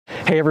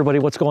Hey everybody,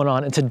 what's going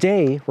on? And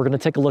today we're going to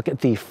take a look at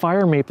the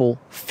Firemaple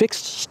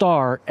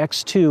Star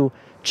X2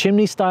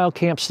 chimney style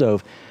camp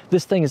stove.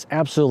 This thing is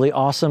absolutely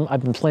awesome.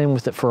 I've been playing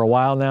with it for a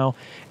while now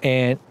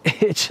and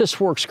it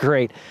just works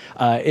great.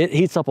 It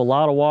heats up a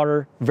lot of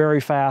water very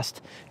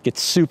fast,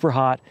 gets super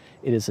hot.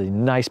 It is a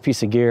nice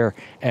piece of gear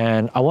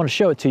and I want to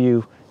show it to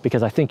you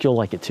because I think you'll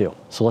like it too.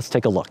 So let's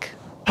take a look.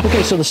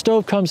 Okay, so the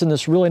stove comes in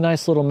this really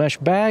nice little mesh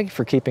bag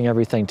for keeping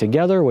everything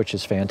together, which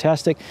is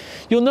fantastic.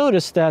 You'll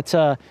notice that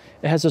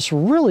it has this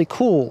really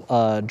cool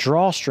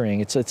drawstring.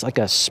 It's like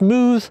a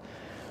smooth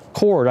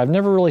cord. I've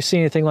never really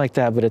seen anything like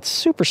that, but it's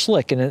super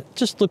slick and it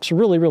just looks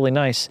really, really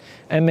nice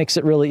and makes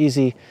it really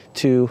easy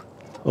to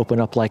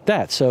open up like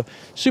that. So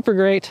super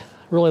great,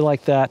 really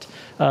like that.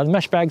 The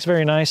mesh bag's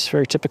very nice,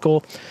 very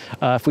typical.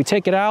 If we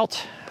take it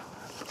out,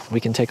 we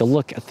can take a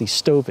look at the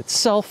stove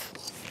itself.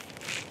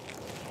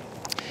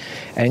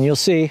 And you'll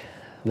see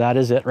that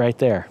is it right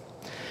there.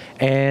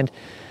 And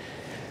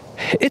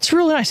it's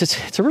really nice.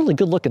 It's a really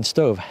good looking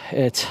stove.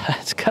 It's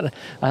kind of,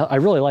 I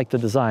really like the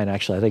design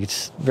actually. I think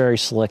it's very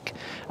slick.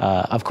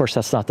 Of course,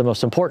 that's not the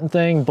most important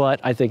thing,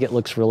 but I think it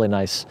looks really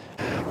nice.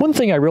 One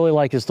thing I really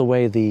like is the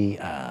way the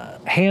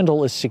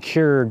handle is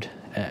secured.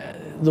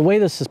 The way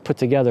this is put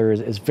together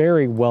is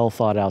very well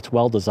thought out, it's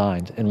well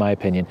designed in my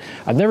opinion.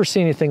 I've never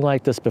seen anything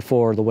like this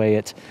before, the way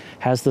it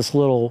has this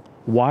little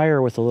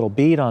wire with a little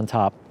bead on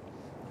top.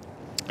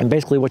 And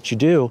basically what you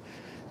do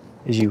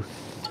is you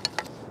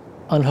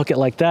unhook it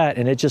like that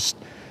and it just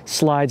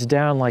slides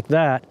down like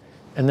that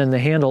and then the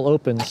handle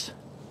opens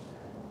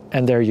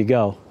and there you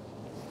go.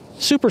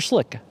 Super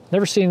slick.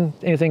 Never seen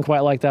anything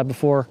quite like that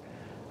before.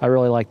 I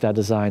really like that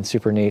design,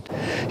 super neat.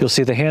 You'll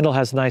see the handle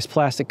has nice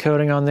plastic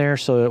coating on there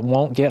so it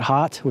won't get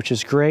hot, which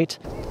is great.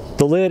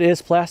 The lid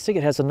is plastic.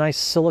 It has a nice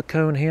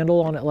silicone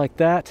handle on it like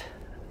that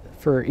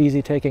for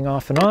easy taking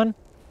off and on.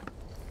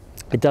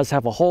 It does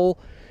have a hole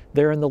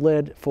there in the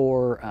lid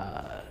for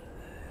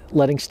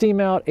letting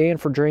steam out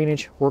and for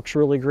drainage. Works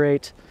really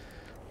great.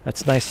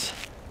 That's nice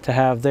to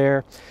have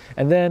there.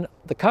 And then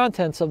the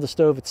contents of the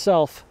stove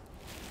itself,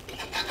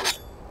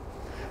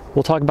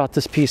 we'll talk about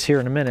this piece here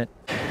in a minute.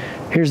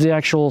 Here's the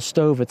actual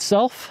stove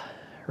itself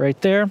right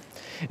there.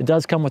 It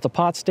does come with a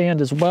pot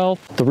stand as well.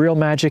 The real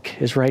magic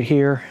is right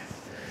here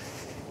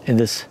in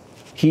this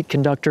heat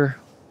conductor,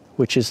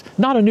 which is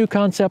not a new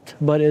concept,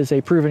 but is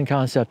a proven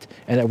concept,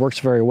 and it works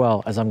very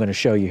well, as I'm going to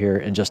show you here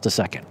in just a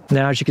second.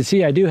 Now, as you can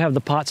see, I do have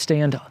the pot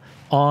stand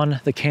on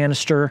the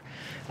canister.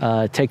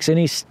 It takes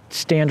any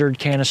standard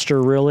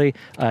canister, really,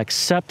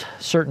 except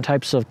certain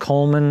types of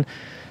Coleman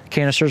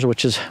canisters,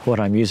 which is what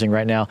I'm using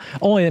right now.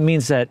 Only it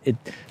means that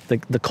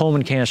the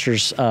Coleman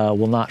canisters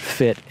will not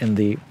fit in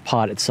the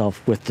pot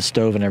itself with the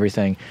stove and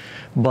everything,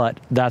 but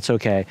that's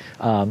okay.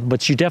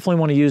 But you definitely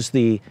want to use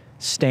the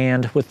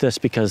stand with this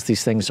because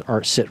these things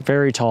sit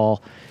very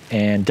tall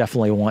and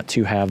definitely want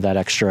to have that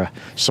extra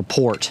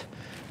support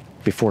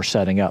before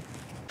setting up.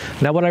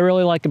 Now what I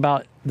really like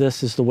about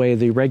this is the way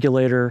the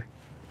regulator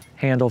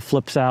handle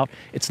flips out.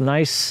 It's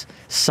nice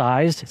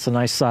sized, it's a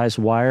nice sized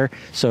wire,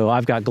 so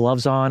I've got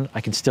gloves on,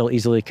 I can still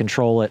easily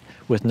control it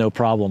with no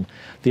problem.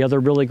 The other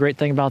really great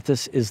thing about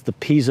this is the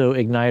Piezo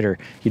igniter.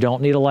 You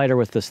don't need a lighter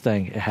with this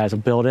thing. It has a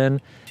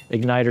built-in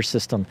igniter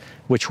system,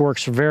 which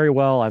works very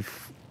well.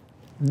 I've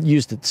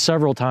used it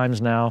several times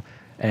now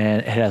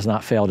and it has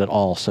not failed at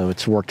all, so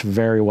it's worked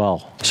very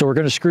well. So we're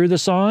going to screw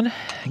this on,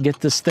 get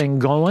this thing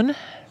going,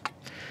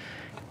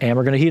 and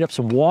we're going to heat up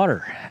some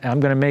water. I'm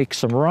going to make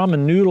some ramen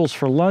noodles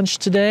for lunch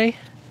today,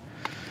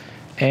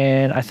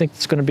 and I think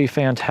it's going to be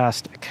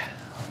fantastic.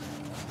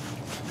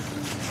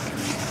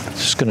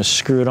 Just going to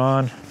screw it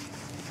on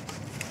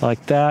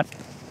like that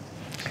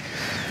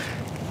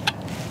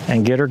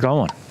and get her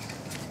going.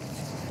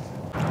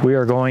 We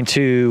are going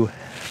to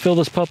fill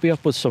this puppy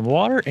up with some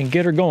water and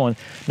get her going.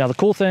 Now the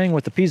cool thing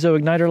with the Piezo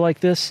igniter like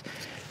this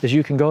is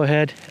you can go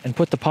ahead and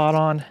put the pot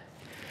on,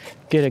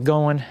 get it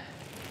going.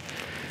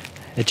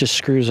 It just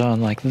screws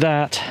on like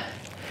that.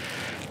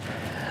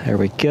 There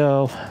we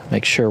go.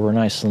 Make sure we're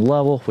nice and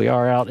level. We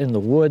are out in the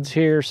woods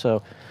here,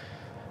 so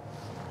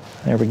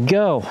there we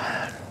go.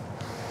 I'm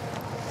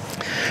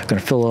gonna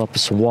fill it up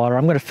with some water.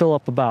 I'm gonna fill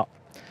up about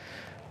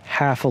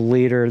half a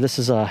liter. This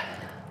is a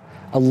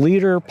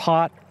liter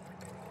pot.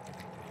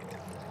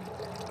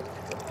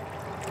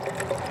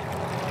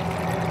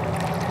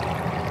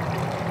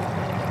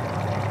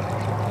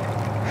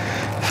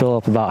 Fill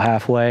up about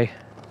halfway.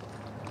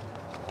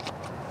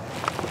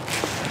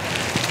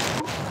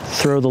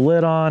 Throw the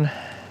lid on.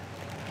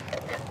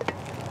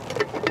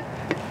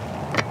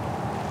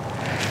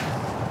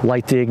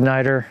 Light the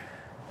igniter.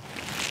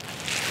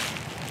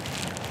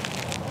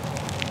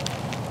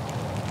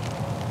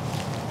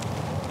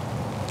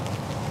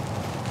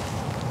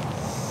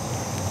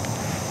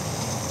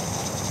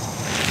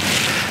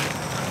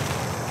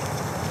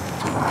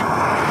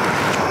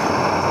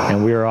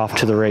 And we are off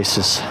to the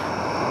races.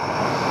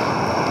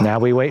 Now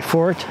we wait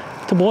for it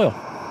to boil.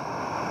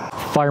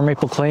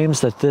 Firemaple claims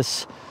that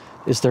this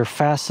is their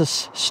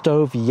fastest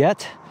stove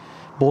yet.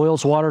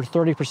 Boils water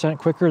 30%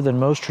 quicker than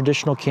most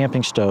traditional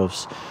camping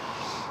stoves.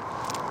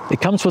 It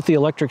comes with the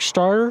electric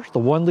starter, the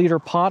 1-liter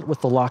pot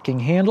with the locking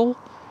handle,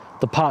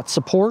 the pot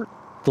support,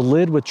 the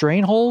lid with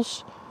drain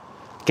holes,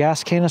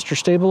 gas canister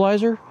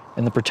stabilizer,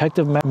 and the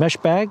protective mesh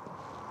bag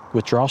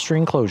with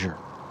drawstring closure.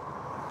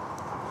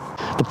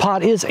 The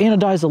pot is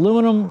anodized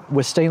aluminum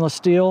with stainless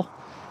steel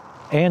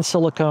and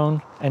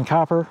silicone and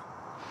copper.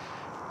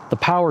 The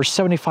power is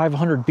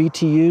 7,500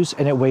 BTUs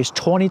and it weighs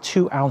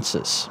 22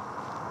 ounces.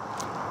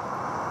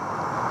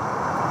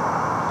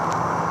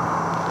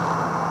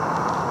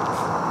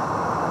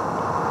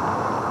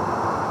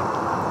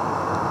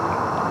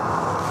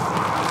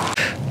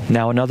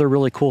 Now, another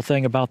really cool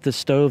thing about this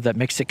stove that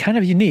makes it kind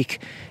of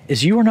unique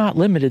is you are not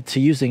limited to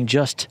using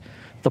just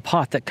the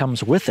pot that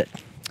comes with it.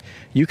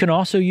 You can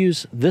also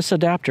use this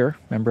adapter.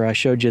 Remember, I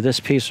showed you this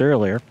piece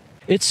earlier.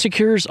 It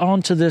secures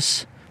onto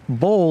this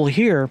bowl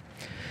here,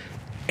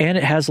 and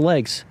it has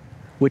legs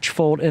which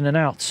fold in and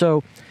out.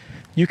 So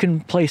you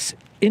can place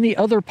any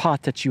other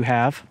pot that you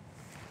have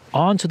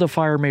onto the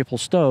Firemaple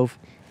stove,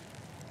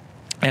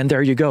 and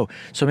there you go.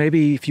 So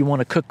maybe if you want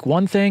to cook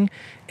one thing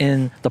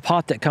in the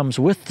pot that comes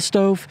with the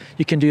stove,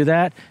 you can do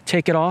that,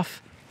 take it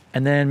off,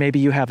 and then maybe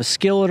you have a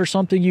skillet or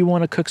something you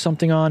want to cook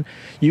something on,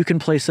 you can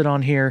place it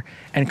on here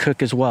and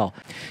cook as well.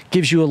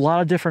 Gives you a lot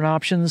of different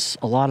options,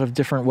 a lot of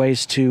different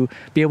ways to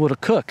be able to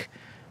cook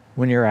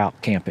when you're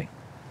out camping.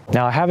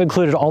 Now, I have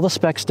included all the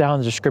specs down in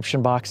the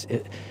description box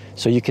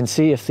so you can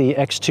see if the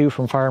X2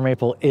 from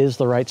Firemaple is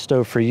the right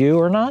stove for you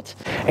or not.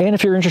 And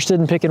if you're interested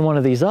in picking one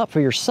of these up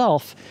for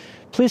yourself,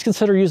 please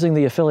consider using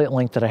the affiliate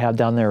link that I have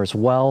down there as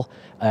well.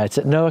 It's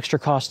at no extra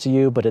cost to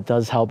you, but it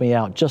does help me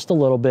out just a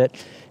little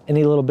bit.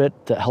 Any little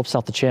bit that helps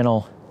out the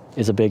channel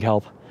is a big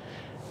help.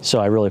 So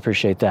I really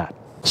appreciate that.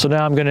 So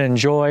now I'm gonna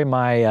enjoy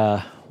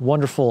my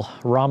wonderful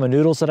ramen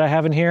noodles that I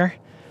have in here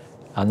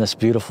on this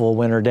beautiful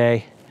winter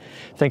day.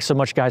 Thanks so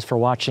much, guys, for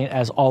watching.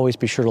 As always,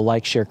 be sure to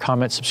like, share,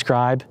 comment,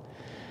 subscribe,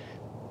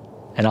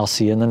 and I'll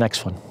see you in the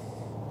next one.